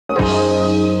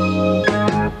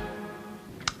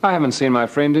I haven't seen my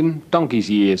friend in donkey's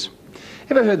years.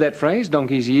 Ever heard that phrase,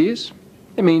 donkey's years?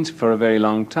 It means for a very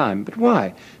long time. But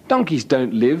why? Donkeys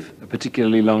don't live a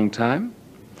particularly long time.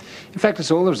 In fact,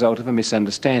 it's all the result of a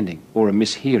misunderstanding or a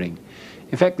mishearing.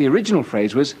 In fact, the original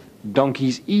phrase was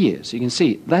donkey's ears. You can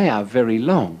see they are very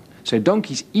long. So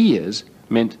donkey's ears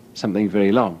meant something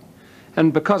very long.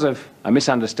 And because of a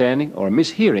misunderstanding or a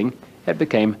mishearing, it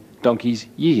became donkey's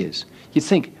years. You'd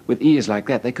think with ears like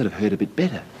that, they could have heard a bit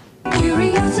better.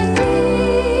 Curiosity.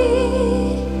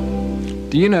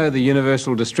 Do you know the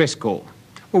universal distress call?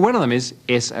 Well, one of them is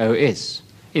SOS.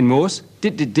 In Morse,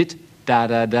 dit, dit, dit, da,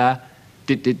 da, da,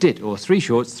 dit, dit, dit, or three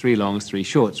shorts, three longs, three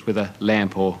shorts, with a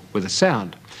lamp or with a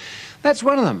sound. That's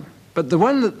one of them. But the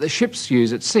one that the ships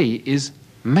use at sea is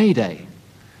Mayday.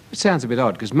 It sounds a bit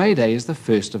odd, because May Day is the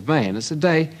 1st of May, and it's a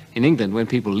day in England when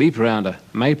people leap around a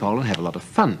maypole and have a lot of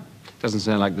fun. Doesn't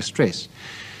sound like distress.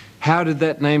 How did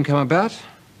that name come about?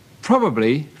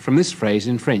 Probably from this phrase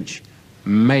in French,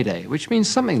 Mayday, which means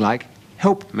something like,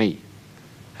 help me.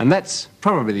 And that's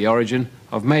probably the origin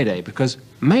of Mayday, because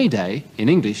Mayday in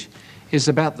English is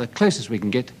about the closest we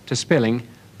can get to spelling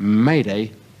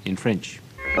Mayday in French.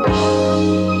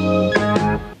 To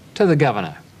the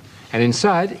governor. And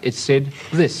inside it said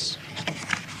this.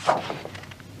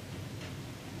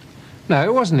 No,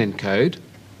 it wasn't in code.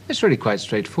 It's really quite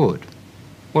straightforward.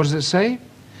 What does it say?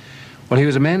 Well, he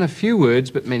was a man of few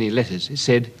words but many letters. It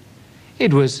said,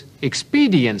 it was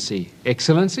expediency,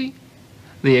 Excellency.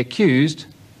 The accused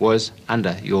was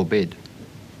under your bed.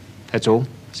 That's all.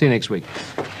 See you next week.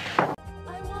 I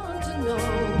want to know.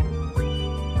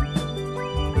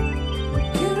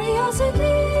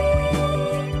 Curiosity.